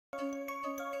Having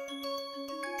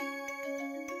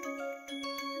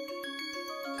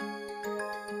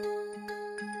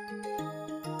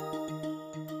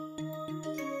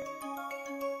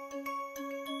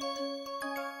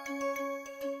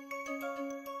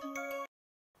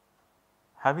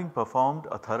performed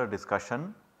a thorough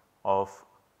discussion of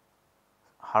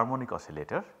harmonic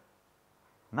oscillator,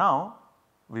 now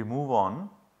we move on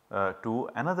to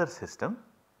another system,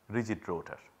 rigid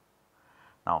rotor.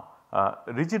 Now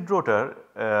rigid rotor,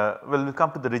 well, we will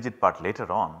come to the rigid part later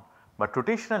on, but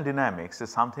rotational dynamics is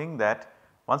something that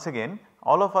once again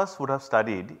all of us would have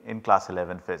studied in class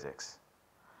 11 physics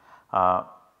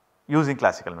using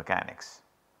classical mechanics.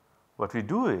 What we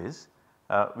do is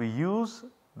we use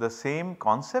the same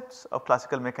concepts of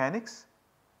classical mechanics,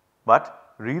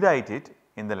 but rewrite it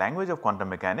in the language of quantum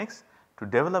mechanics to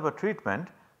develop a treatment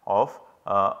of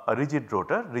a rigid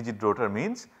rotor. Rigid rotor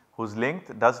means whose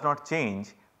length does not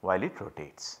change while it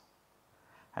rotates.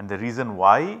 And the reason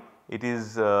why it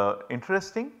is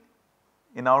interesting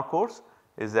in our course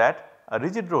is that a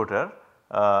rigid rotor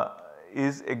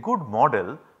is a good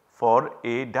model for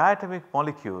a diatomic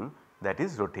molecule that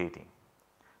is rotating.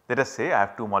 Let us say I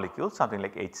have two molecules, something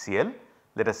like HCl.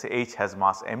 Let us say H has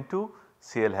mass m2,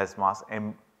 Cl has mass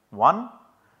m1.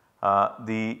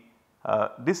 The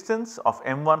distance of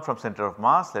m1 from center of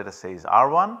mass, let us say, is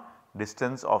r1,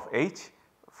 distance of H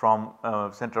from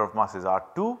center of mass is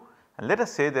r2, and let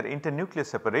us say that internuclear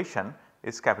separation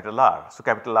is capital R. So,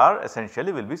 capital R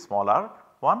essentially will be small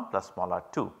r1 plus small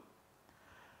r2.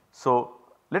 So,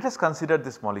 let us consider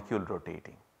this molecule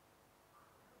rotating.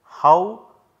 How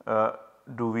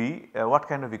do we what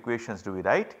kind of equations do we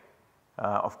write?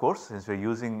 Of course, since we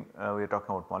are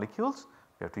talking about molecules,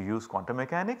 we have to use quantum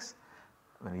mechanics.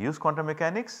 When we use quantum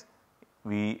mechanics,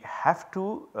 we have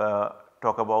to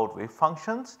talk about wave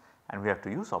functions and we have to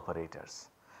use operators.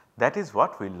 That is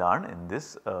what we learn in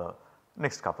this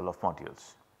next couple of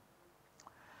modules.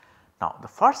 Now the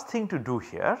first thing to do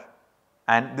here,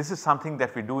 and this is something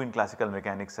that we do in classical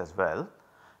mechanics as well,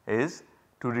 is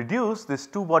to reduce this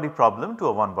two body problem to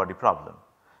a one body problem.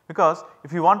 Because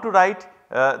if you want to write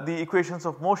the equations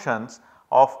of motions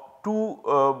of two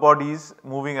bodies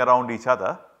moving around each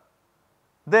other,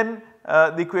 then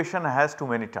the equation has too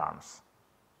many terms.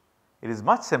 It is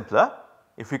much simpler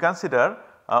if we consider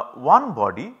one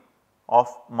body of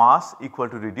mass equal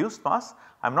to reduced mass.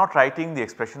 I am not writing the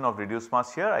expression of reduced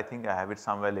mass here, I think I have it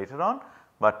somewhere later on,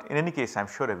 but in any case I am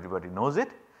sure everybody knows it.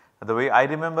 The way I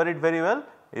remember it very well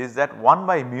is that 1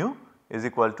 by mu is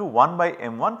equal to 1 by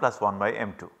m1 plus 1 by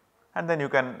m2, and then you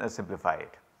can simplify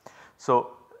it.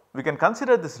 So, we can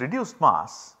consider this reduced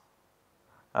mass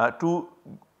to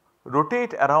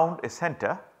rotate around a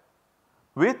center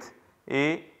with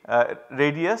a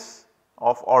radius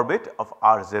of orbit of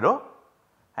r0,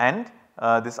 and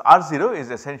this r0 is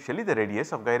essentially the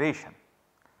radius of gyration.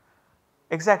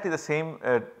 Exactly the same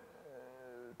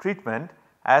treatment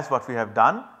as what we have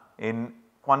done in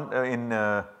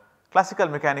classical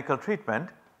mechanical treatment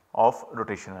of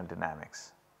rotational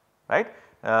dynamics, right.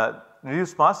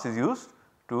 Reduced mass is used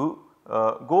to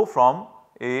go from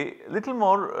a little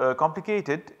more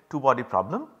complicated two body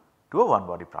problem to a one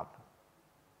body problem,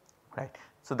 right.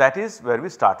 So, that is where we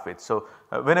start with. So,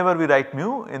 whenever we write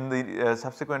mu in the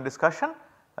subsequent discussion,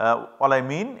 all I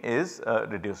mean is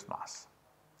reduced mass.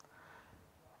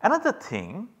 Another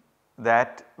thing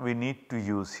that we need to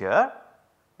use here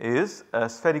is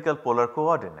spherical polar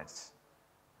coordinates.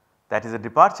 That is a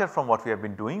departure from what we have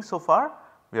been doing so far.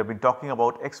 We have been talking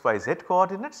about x, y, z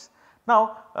coordinates.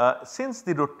 Now since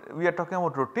we are talking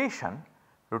about rotation,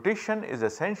 rotation is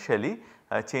essentially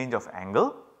a change of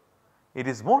angle. It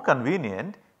is more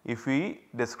convenient if we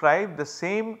describe the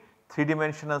same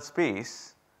 3-dimensional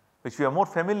space which we are more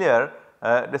familiar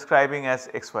describing as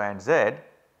x, y and z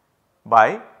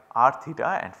by r,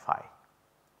 theta and phi.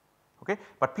 Okay.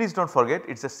 But please do not forget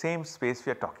it is the same space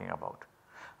we are talking about.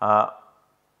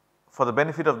 For the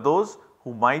benefit of those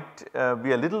who might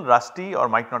be a little rusty or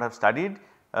might not have studied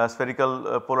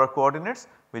spherical polar coordinates,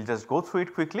 we will just go through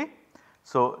it quickly.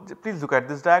 So, please look at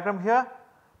this diagram here.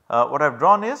 What I have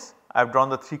drawn is I have drawn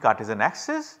the 3 Cartesian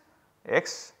axes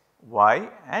x, y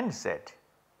and z,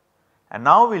 and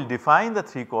now we will define the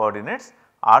 3 coordinates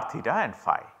r, theta and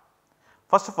phi.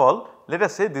 First of all, let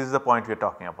us say this is the point we are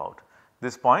talking about.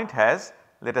 This point has,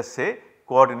 let us say,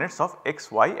 coordinates of x,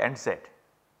 y and z.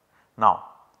 Now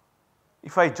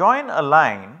if I join a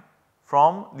line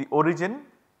from the origin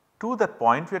to that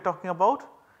point we are talking about,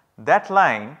 that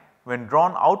line when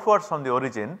drawn outwards from the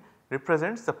origin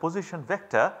represents the position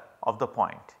vector of the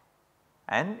point,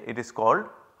 and it is called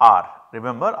r.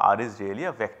 Remember, r is really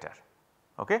a vector.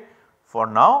 Okay. For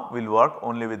now we will work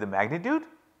only with the magnitude.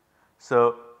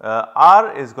 So,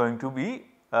 r is going to be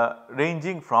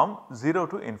ranging from 0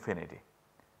 to infinity.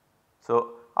 So,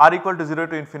 r equal to 0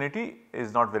 to infinity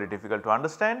is not very difficult to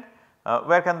understand.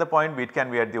 Where can the point be? It can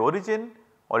be at the origin,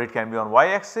 or it can be on y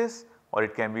axis, or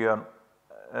it can be on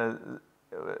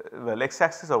well, x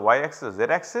axis or y axis or z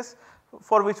axis,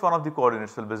 for which one of the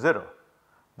coordinates will be 0.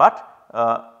 But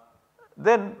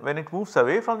then when it moves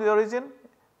away from the origin,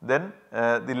 then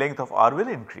the length of r will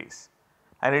increase,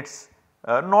 and it is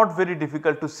not very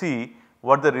difficult to see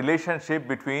what the relationship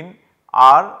between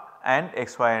r and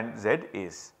x, y and z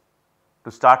is.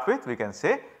 To start with, we can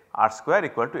say r square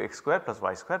equal to x square plus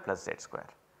y square plus z square,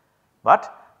 but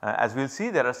as we will see,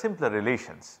 there are simpler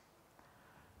relations.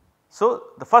 So,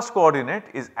 the first coordinate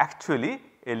is actually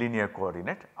a linear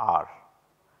coordinate r,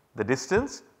 the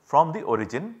distance from the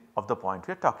origin of the point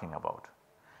we are talking about.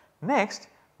 Next,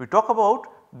 we talk about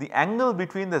the angle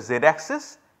between the z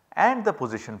axis and the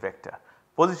position vector.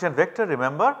 Position vector,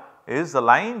 remember, is the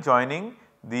line joining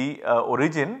the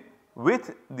origin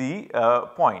with the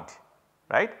point,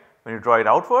 right. When you draw it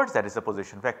outwards, that is the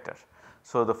position vector.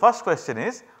 So, the first question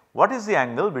is, what is the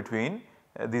angle between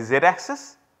the z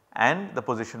axis and the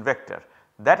position vector?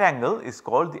 That angle is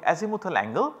called the azimuthal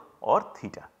angle or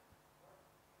theta,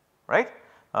 right.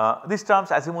 These terms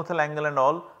azimuthal angle and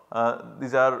all,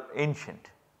 these are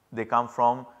ancient. They come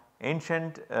from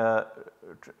ancient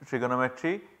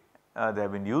trigonometry, they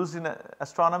have been used in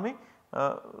astronomy.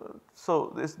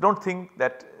 So, do not think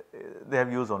that they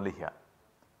have used only here.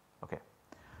 Okay.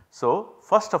 So,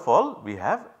 first of all we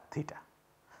have theta.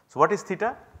 So, what is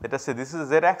theta? Let us say this is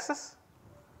the z axis,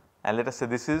 and let us say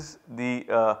this is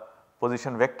the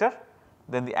position vector.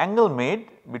 Then the angle made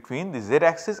between the z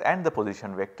axis and the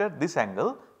position vector, this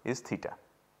angle is theta,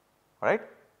 right.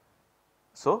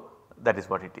 So, that is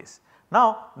what it is.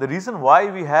 Now, the reason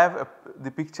why we have the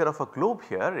picture of a globe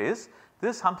here is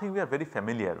this is something we are very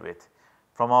familiar with.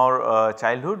 From our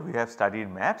childhood we have studied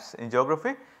maps in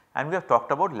geography, and we have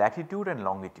talked about latitude and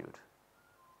longitude.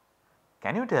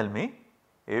 Can you tell me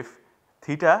if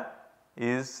theta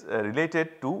is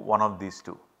related to one of these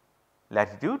two,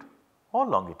 latitude or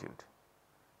longitude?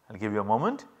 I will give you a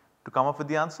moment to come up with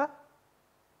the answer.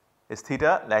 Is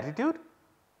theta latitude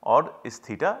or is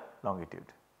theta longitude?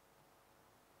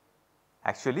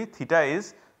 Actually, theta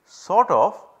is sort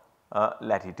of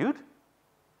latitude.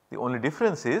 The only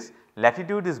difference is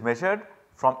latitude is measured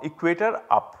from equator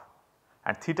up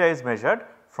and theta is measured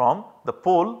from the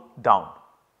pole down.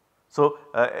 So,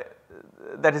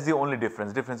 that is the only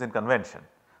difference in convention,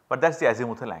 but that is the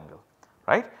azimuthal angle,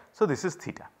 right. So, this is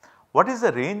theta. What is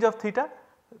the range of theta?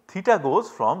 Theta goes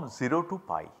from 0 to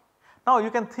pi. Now, you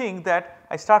can think that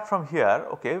I start from here,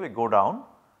 okay, we go down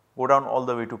all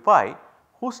the way to pi.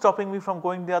 Who is stopping me from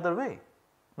going the other way?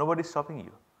 Nobody is stopping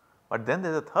you. But then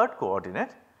there is a third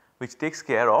coordinate which takes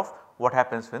care of what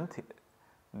happens when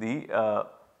the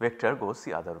vector goes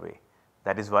the other way.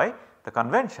 That is why the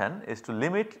convention is to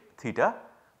limit theta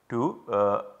to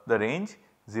the range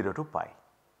 0 to pi.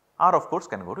 R of course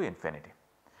can go to infinity.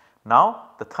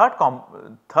 Now, the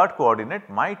third coordinate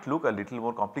might look a little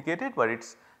more complicated, but it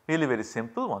is really very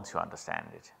simple once you understand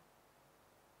it.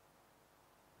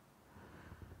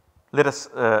 Let us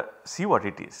see what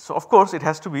it is. So, of course, it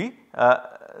has to be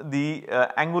the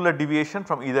angular deviation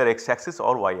from either x axis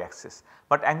or y axis,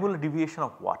 but angular deviation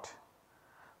of what?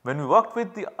 When we worked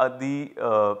with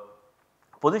the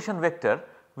position vector,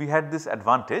 we had this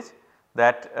advantage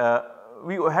that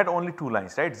we had only two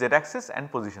lines, right, z axis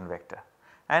and position vector,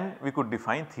 and we could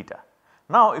define theta.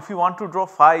 Now, if you want to draw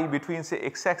phi between say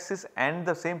x axis and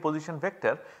the same position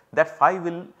vector, that phi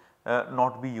will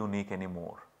not be unique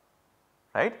anymore,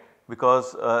 right,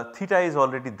 because theta is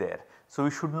already there. So,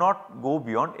 we should not go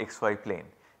beyond xy plane.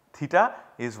 Theta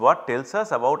is what tells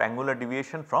us about angular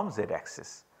deviation from z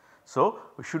axis. So,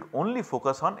 we should only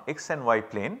focus on x and y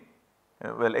plane,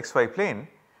 well xy plane,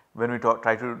 when we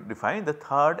try to define the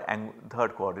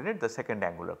third coordinate, the second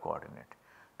angular coordinate.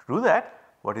 To do that,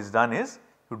 what is done is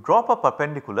you drop a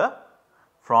perpendicular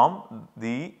from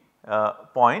the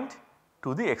point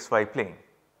to the xy plane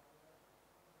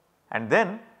and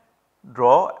then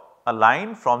draw a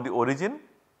line from the origin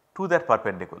to that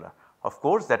perpendicular. Of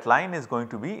course, that line is going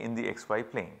to be in the xy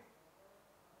plane,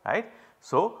 right.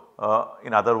 So,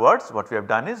 in other words, what we have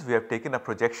done is we have taken a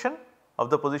projection of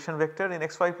the position vector in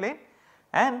xy plane,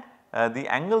 and the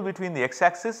angle between the x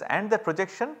axis and the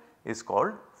projection is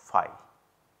called phi.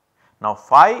 Now,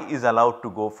 phi is allowed to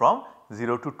go from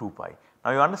 0 to 2 pi.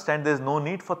 Now, you understand there is no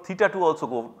need for theta to also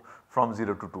go from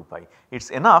 0 to 2 pi. It is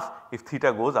enough if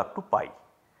theta goes up to pi.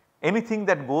 Anything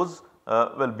that goes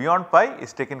well beyond pi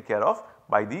is taken care of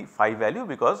by the phi value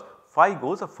because phi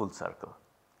goes a full circle.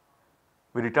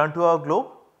 We return to our globe.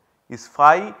 Is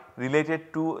phi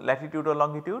related to latitude or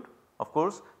longitude? Of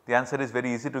course, the answer is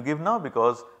very easy to give now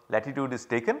because latitude is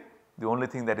taken, the only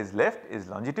thing that is left is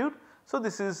longitude. So,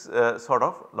 this is sort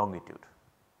of longitude.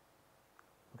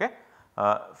 Okay.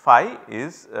 Phi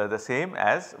is the same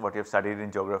as what you have studied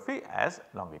in geography as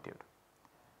longitude.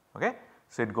 Okay.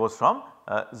 So, it goes from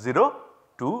 0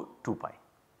 to 2 pi.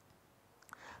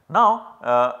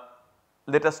 Now,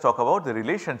 let us talk about the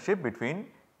relationship between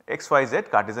xyz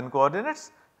Cartesian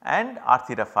coordinates and r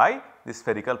theta phi, the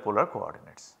spherical polar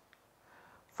coordinates.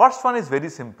 First one is very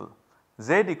simple,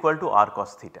 z equal to r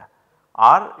cos theta.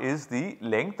 R is the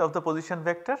length of the position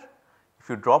vector. If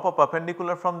you drop a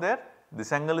perpendicular from there,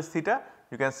 this angle is theta,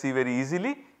 you can see very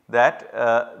easily that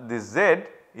this z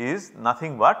is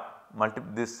nothing but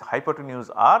this hypotenuse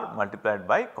r multiplied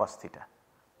by cos theta,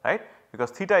 right,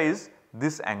 because theta is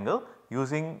this angle.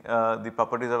 Using the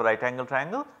properties of right angle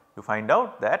triangle, you find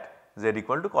out that z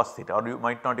equal to cos theta, or you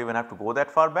might not even have to go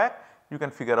that far back, you can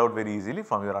figure out very easily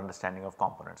from your understanding of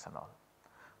components and all.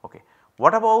 Okay.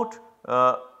 What about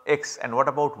x and what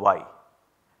about y?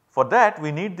 For that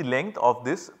we need the length of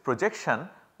this projection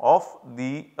of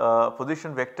the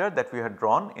position vector that we had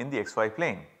drawn in the xy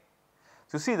plane.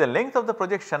 So, you see the length of the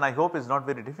projection, I hope is not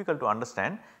very difficult to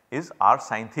understand, is r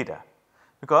sin theta,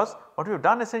 because what we have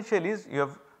done essentially is you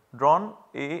have drawn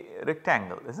a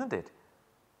rectangle, is not it.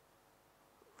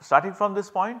 Starting from this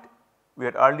point, we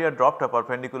had earlier dropped a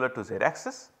perpendicular to z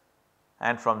axis,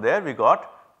 and from there we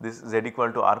got this z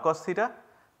equal to r cos theta.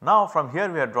 Now, from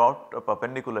here we have dropped a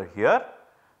perpendicular here.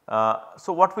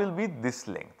 So, what will be this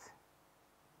length?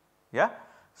 Yeah.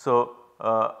 So,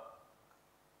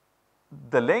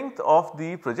 the length of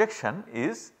the projection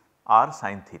is r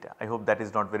sin theta. I hope that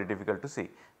is not very difficult to see.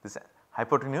 This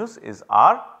hypotenuse is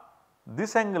r,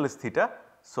 this angle is theta.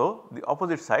 So, the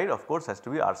opposite side of course has to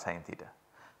be r sin theta.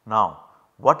 Now,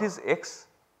 what is x?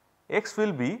 X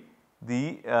will be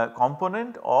the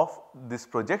component of this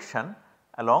projection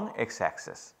along x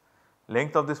axis.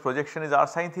 Length of this projection is r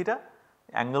sin theta,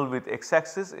 angle with x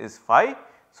axis is phi.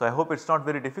 So, I hope it is not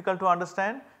very difficult to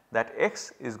understand that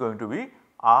x is going to be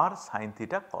r sin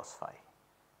theta cos phi.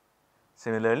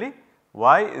 Similarly,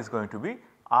 y is going to be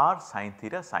r sin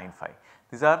theta sin phi.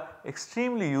 These are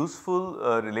extremely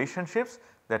useful relationships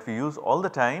that we use all the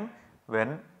time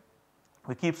when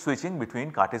we keep switching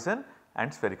between Cartesian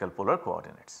and spherical polar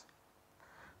coordinates.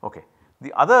 Okay.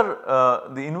 The other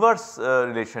the inverse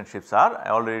relationships are, I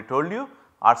already told you,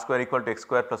 r square equal to x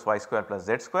square plus y square plus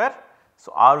z square.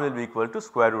 So, r will be equal to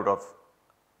square root of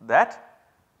that.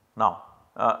 Now,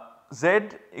 z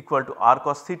equal to r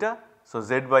cos theta. So,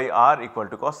 z by r equal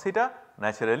to cos theta,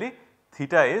 naturally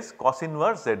theta is cos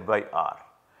inverse z by r.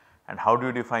 And how do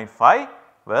you define phi?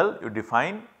 Well, you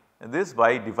define this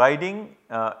by dividing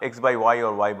x by y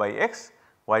or y by x.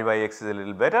 Y by x is a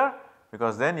little better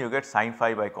because then you get sin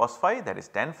phi by cos phi, that is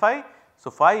tan phi. So,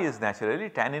 phi is naturally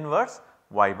tan inverse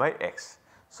y by x.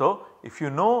 So, if you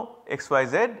know x y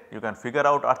z, you can figure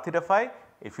out r theta phi.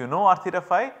 If you know r theta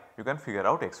phi, you can figure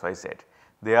out x y z.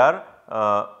 They are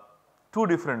two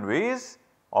different ways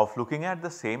of looking at the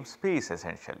same space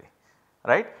essentially,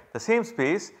 right. The same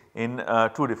space in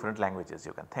two different languages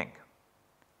you can think.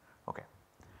 Okay.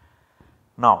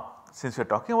 Now, since we are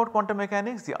talking about quantum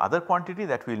mechanics, the other quantity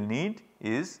that we will need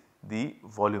is the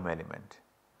volume element.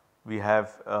 We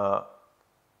have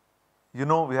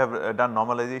we have done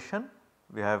normalization,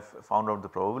 we have found out the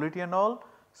probability and all.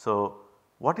 So,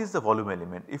 what is the volume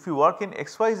element? If you work in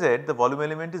xyz, the volume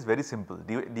element is very simple,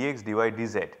 dx, dy,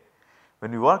 dz.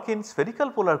 When we work in spherical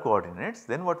polar coordinates,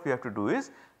 then what we have to do is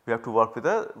we have to work with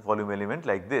a volume element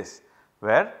like this,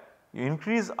 where you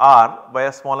increase r by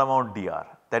a small amount dr,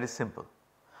 that is simple.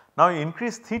 Now, you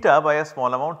increase theta by a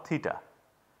small amount theta.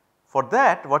 For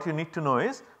that, what you need to know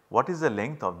is what is the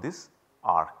length of this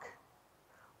arc.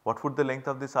 What would the length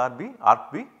of this arc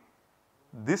be?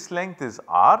 This length is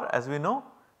r as we know,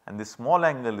 and this small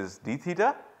angle is d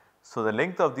theta. So, the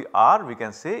length of the r we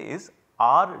can say is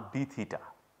r d theta,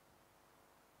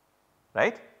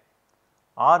 right,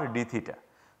 r d theta.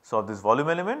 So, of this volume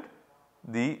element,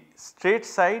 the straight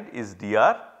side is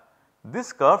dr,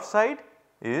 this curved side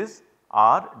is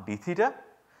r d theta.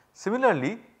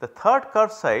 Similarly, the third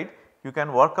curved side you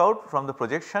can work out from the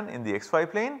projection in the xy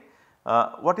plane.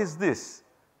 What is this?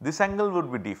 This angle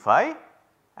would be d phi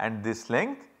and this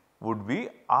length would be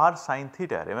r sin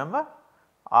theta, remember,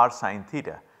 r sin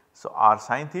theta. So, r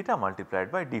sin theta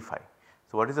multiplied by d phi.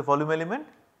 So, what is the volume element?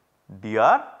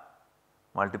 dr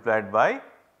multiplied by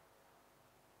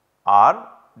r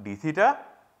d theta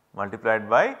multiplied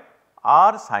by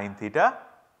r sin theta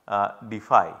d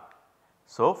phi.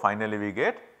 So, finally we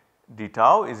get d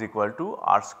tau is equal to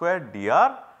r square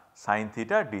dr sin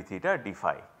theta d theta d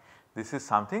phi. This is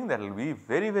something that will be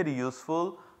very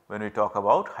useful when we talk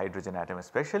about hydrogen atom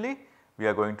especially. We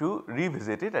are going to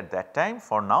revisit it at that time.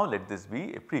 For now, let this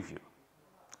be a preview.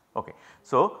 Okay.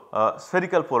 So,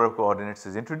 spherical polar coordinates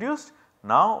is introduced.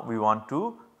 Now, we want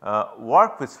to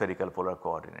work with spherical polar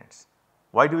coordinates.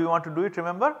 Why do we want to do it?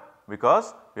 Remember,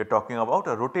 because we are talking about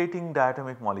a rotating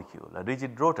diatomic molecule, a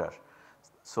rigid rotor.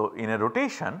 So, in a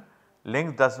rotation,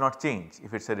 length does not change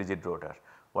if it is a rigid rotor.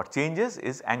 What changes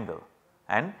is angle,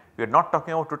 and we are not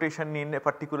talking about rotation in a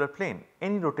particular plane,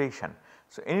 any rotation.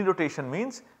 So, any rotation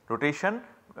means rotation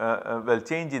will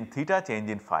change in theta, change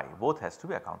in phi, both has to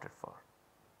be accounted for.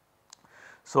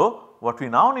 So, what we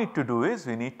now need to do is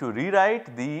we need to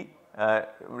rewrite the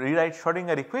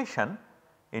Schrodinger equation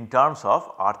in terms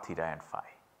of r theta and phi.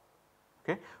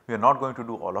 Okay. We are not going to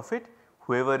do all of it.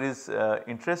 Whoever is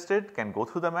interested can go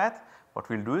through the math. What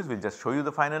we will do is we will just show you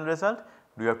the final result.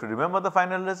 Do you have to remember the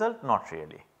final result? Not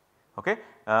really. Okay.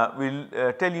 We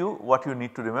will tell you what you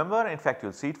need to remember. In fact, you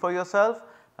will see it for yourself.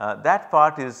 That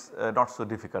part is not so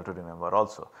difficult to remember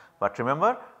also. But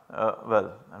remember,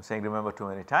 well, I am saying remember too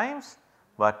many times,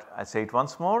 but I say it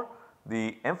once more.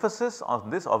 The emphasis of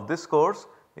this course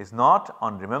is not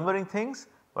on remembering things,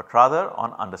 but rather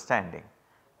on understanding.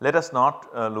 Let us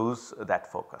not lose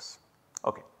that focus.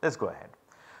 Okay, let us go ahead.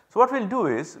 So, what we will do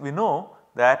is we know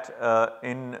that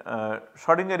in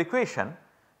Schrodinger equation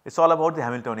it is all about the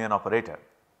Hamiltonian operator,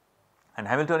 and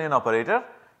Hamiltonian operator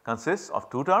consists of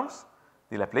two terms,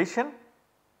 the Laplacian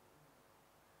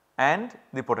and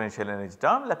the potential energy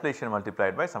term, Laplacian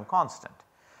multiplied by some constant.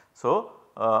 So,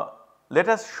 let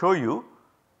us show you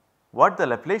what the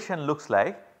Laplacian looks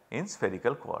like in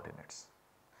spherical coordinates.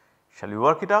 Shall we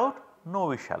work it out? No,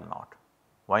 we shall not.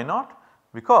 Why not?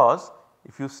 Because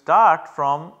if you start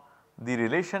from the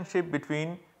relationship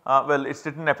between well, it is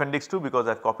written appendix 2 because I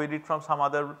have copied it from some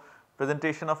other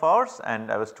presentation of ours,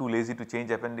 and I was too lazy to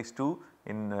change appendix 2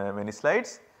 in many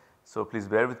slides. So, please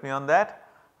bear with me on that.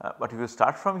 But if you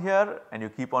start from here and you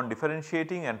keep on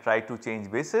differentiating and try to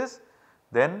change bases,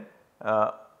 then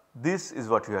this is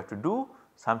what you have to do,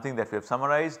 something that we have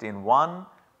summarized in 1,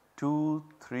 2,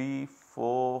 3,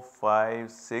 4,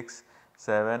 5, 6,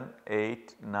 7,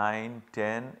 8, 9,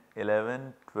 10,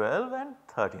 11, 12 and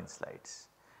 13 slides.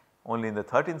 Only in the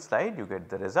 13th slide you get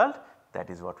the result, that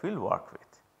is what we will work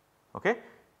with. Okay.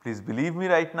 Please believe me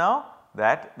right now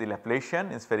that the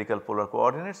Laplacian in spherical polar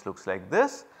coordinates looks like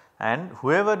this, and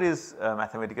whoever is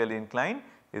mathematically inclined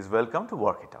is welcome to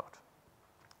work it out.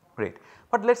 Great.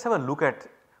 But let us have a look at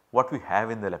what we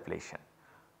have in the Laplacian.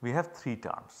 We have three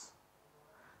terms.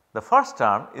 The first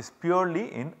term is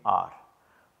purely in r,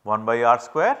 1 by r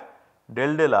square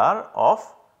del r of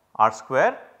r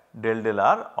square del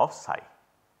r of psi.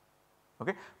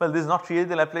 Okay. Well, this is not really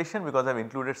the Laplacian because I have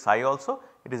included psi also,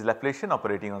 it is Laplacian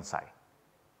operating on psi.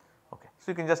 Okay.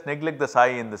 So, you can just neglect the psi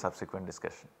in the subsequent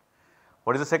discussion.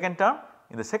 What is the second term?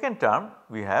 In the second term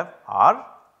we have r,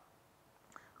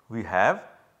 we have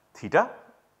theta,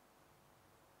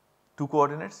 two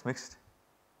coordinates mixed,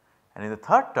 and in the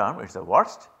third term it is the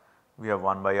worst, we have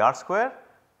 1 by r square,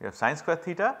 we have sin square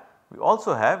theta, we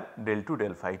also have del 2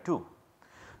 del phi 2.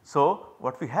 So,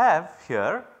 what we have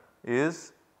here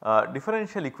is a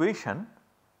differential equation,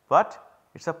 but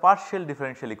it is a partial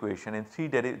differential equation in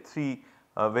three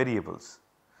variables.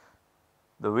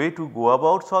 The way to go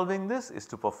about solving this is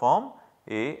to perform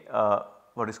a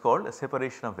what is called a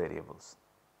separation of variables.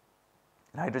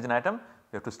 In hydrogen atom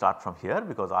we have to start from here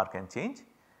because r can change.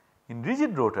 In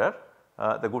rigid rotor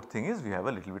the good thing is we have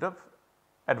a little bit of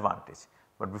advantage.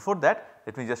 But before that,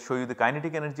 let me just show you the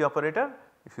kinetic energy operator.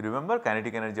 If you remember,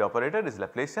 kinetic energy operator is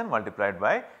Laplacian multiplied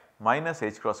by minus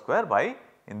h cross square by,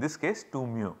 in this case, 2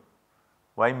 mu.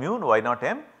 Why mu? Why not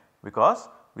m? Because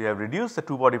we have reduced the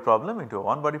 2 body problem into a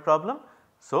 1 body problem.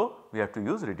 So, we have to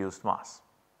use reduced mass.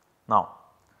 Now,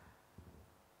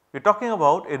 we are talking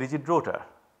about a rigid rotor.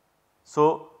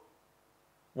 So,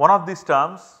 one of these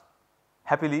terms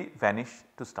happily vanish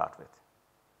to start with.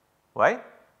 Why?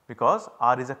 Because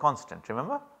r is a constant,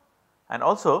 remember, and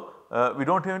also we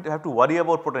do not even have to worry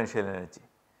about potential energy.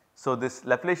 So, this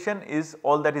Laplacian is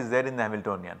all that is there in the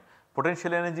Hamiltonian.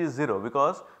 Potential energy is 0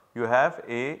 because you have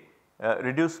a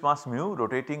reduced mass mu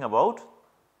rotating about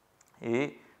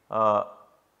a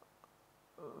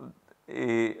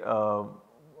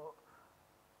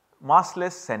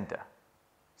massless center.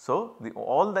 So,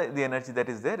 all the energy that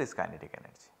is there is kinetic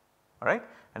energy, alright,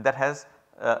 and that has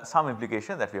some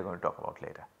implication that we are going to talk about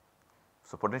later.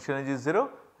 So, potential energy is 0,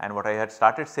 and what I had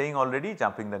started saying already,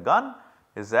 jumping the gun,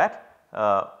 is that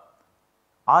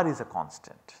R is a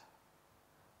constant.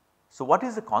 So, what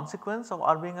is the consequence of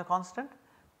R being a constant?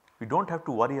 We do not have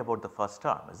to worry about the first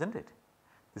term, is not it?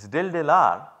 This del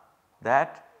R,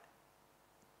 that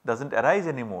does not arise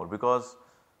anymore because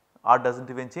R does not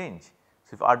even change.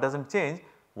 So, if R does not change,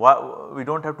 we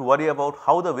do not have to worry about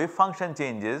how the wave function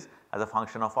changes as a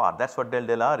function of R, that is what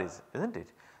del R is, is not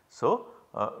it? So,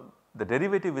 the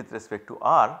derivative with respect to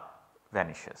R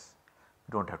vanishes.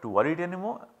 You do not have to worry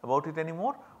about it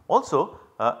anymore. Also,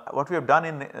 what we have done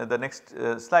in the next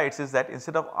slides is that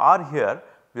instead of R here,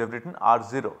 we have written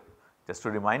R0, just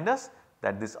to remind us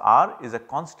that this R is a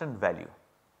constant value,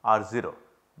 R0,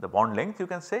 the bond length you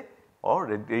can say, or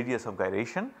radius of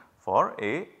gyration for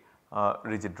a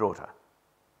rigid rotor.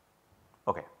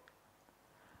 Okay.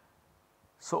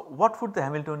 So, what would the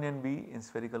Hamiltonian be in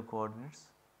spherical coordinates?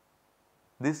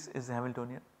 This is the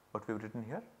Hamiltonian, what we have written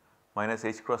here, minus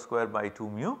h cross square by 2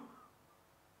 mu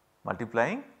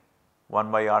multiplying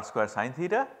 1 by r square sin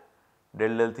theta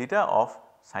del theta of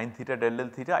sin theta del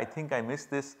theta. I think I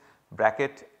missed this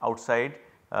bracket outside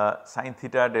sin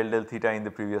theta del theta in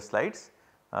the previous slides,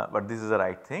 but this is the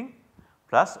right thing,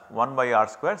 plus 1 by r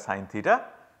square sin theta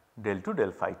del 2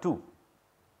 del phi 2.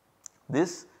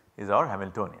 This is our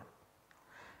Hamiltonian.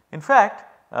 In fact,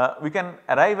 we can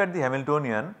arrive at the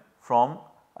Hamiltonian from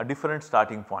a different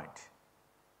starting point.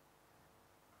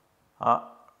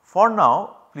 For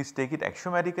now, please take it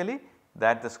axiomatically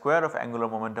that the square of angular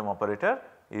momentum operator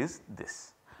is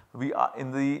this. We are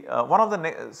in the one of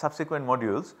the subsequent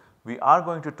modules, we are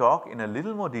going to talk in a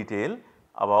little more detail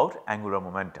about angular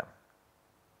momentum,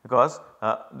 because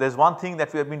there is one thing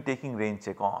that we have been taking rain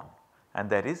check on, and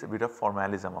that is a bit of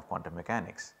formalism of quantum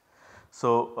mechanics.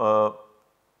 So,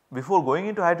 before going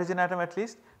into hydrogen atom, at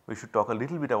least we should talk a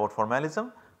little bit about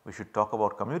formalism, we should talk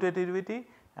about commutativity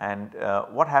and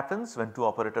what happens when two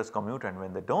operators commute and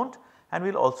when they do not, and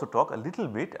we will also talk a little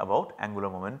bit about angular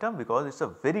momentum, because it is a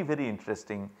very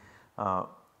interesting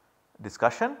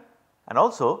discussion, and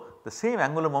also the same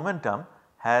angular momentum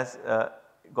has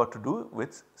got to do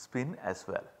with spin as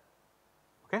well.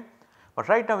 Okay. But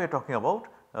right now we are talking about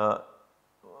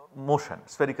motion,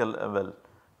 spherical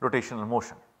rotational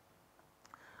motion.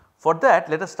 For that,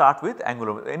 let us start with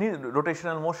any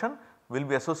rotational motion will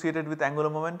be associated with angular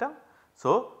momentum.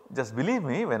 So, just believe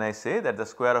me when I say that the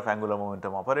square of angular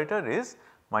momentum operator is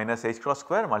minus h cross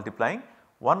square multiplying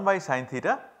 1 by sin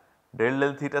theta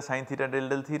del theta sin theta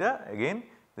del theta, again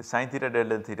the sin theta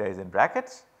del theta is in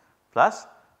brackets, plus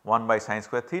 1 by sin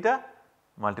square theta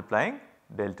multiplying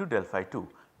del 2 del phi 2.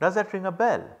 Does that ring a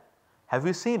bell? Have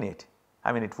you seen it?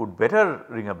 I mean, it would better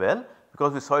ring a bell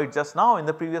because we saw it just now in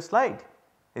the previous slide.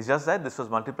 It is just that this was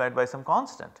multiplied by some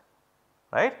constant,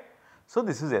 right. So,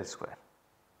 this is L square.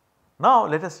 Now,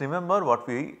 let us remember what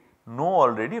we know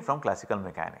already from classical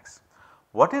mechanics.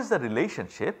 What is the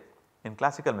relationship in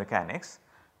classical mechanics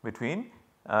between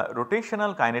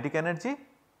rotational kinetic energy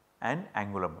and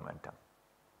angular momentum?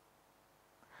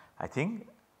 I think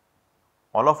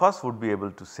all of us would be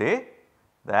able to say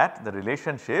that the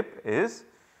relationship is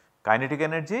kinetic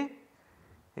energy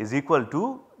is equal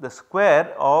to the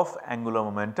square of angular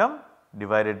momentum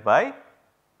divided by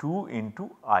 2 into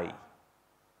I.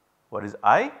 What is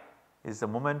I? Is the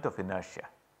moment of inertia.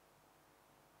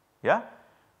 Yeah.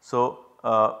 So,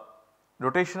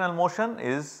 rotational motion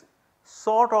is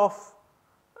sort of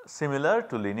similar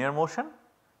to linear motion,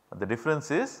 but the difference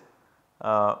is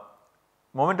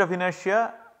moment of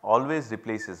inertia always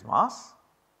replaces mass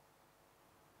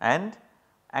and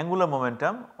angular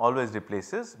momentum always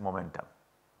replaces momentum.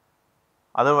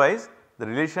 Otherwise, the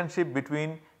relationship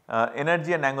between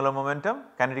energy and angular momentum,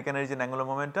 kinetic energy and angular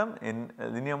momentum in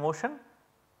linear motion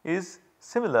is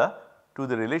similar to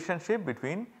the relationship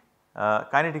between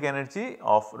kinetic energy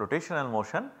of rotational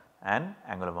motion and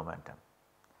angular momentum,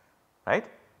 right.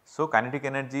 So, kinetic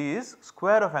energy is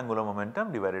square of angular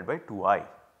momentum divided by 2I.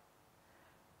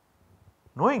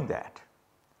 Knowing that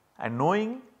and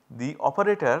knowing the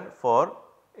operator for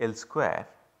L square,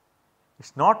 it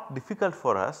is not difficult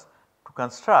for us to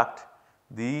construct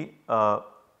the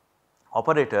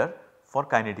operator for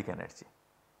kinetic energy.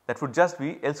 That would just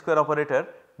be L square operator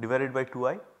divided by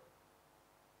 2I,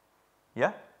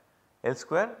 yeah, L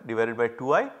square divided by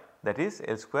 2I, that is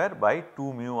L square by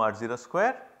 2 mu r0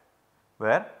 square,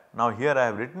 where now here I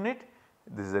have written it,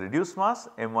 this is a reduced mass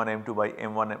m1 m2 by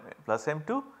m1 plus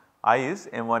m2, I is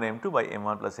m1 m2 by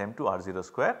m1 plus m2 r0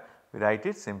 square, we write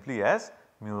it simply as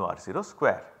mu r0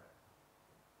 square.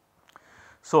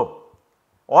 So,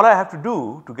 all I have to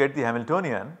do to get the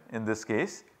Hamiltonian in this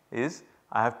case is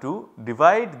I have to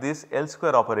divide this L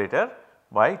square operator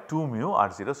by 2 mu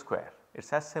r0 square. It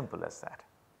is as simple as that.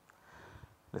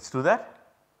 Let us do that.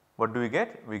 what do we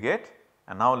get? We get,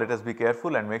 and now let us be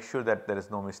careful and make sure that there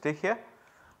is no mistake here,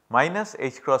 minus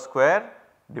h cross square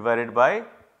divided by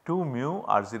 2 mu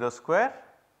r0 square.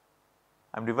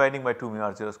 I am dividing by 2 mu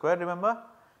r0 square, remember,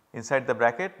 inside the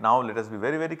bracket. Now let us be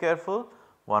very careful,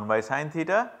 1 by sin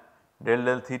theta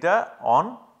del theta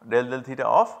on del theta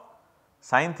of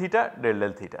sin theta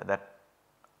del theta, that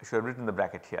I should have written the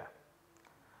bracket here,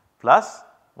 plus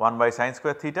 1 by sin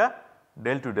square theta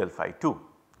del to del phi 2.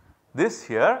 This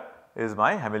here is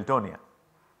my Hamiltonian.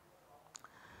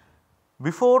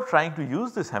 Before trying to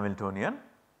use this Hamiltonian,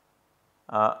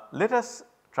 let us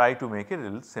try to make it a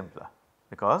little simpler,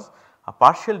 because a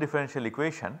partial differential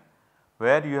equation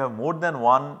where you have more than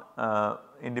one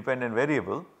independent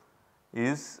variable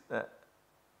is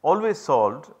always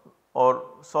solved, or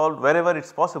solved wherever it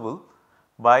is possible,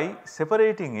 by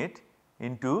separating it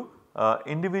into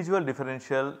individual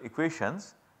differential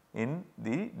equations in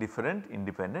the different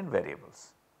independent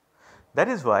variables. That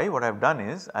is why what I have done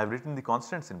is I have written the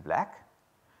constants in black,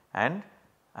 and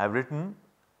I have written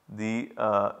the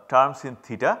terms in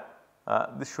theta,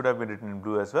 this should have been written in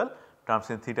blue as well, terms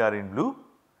in theta are in blue,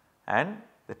 and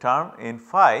the term in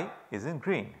phi is in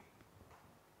green.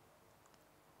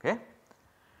 Okay.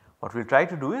 What we will try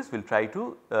to do is we will try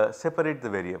to separate the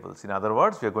variables. In other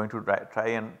words, we are going to try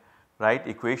and write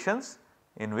equations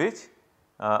in which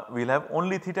we will have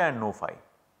only theta and no phi,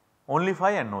 only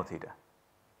phi and no theta,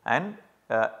 and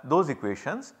those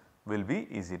equations will be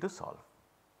easy to solve.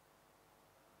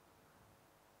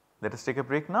 Let us take a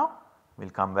break now, we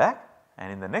will come back,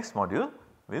 and in the next module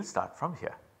we will start from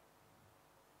here.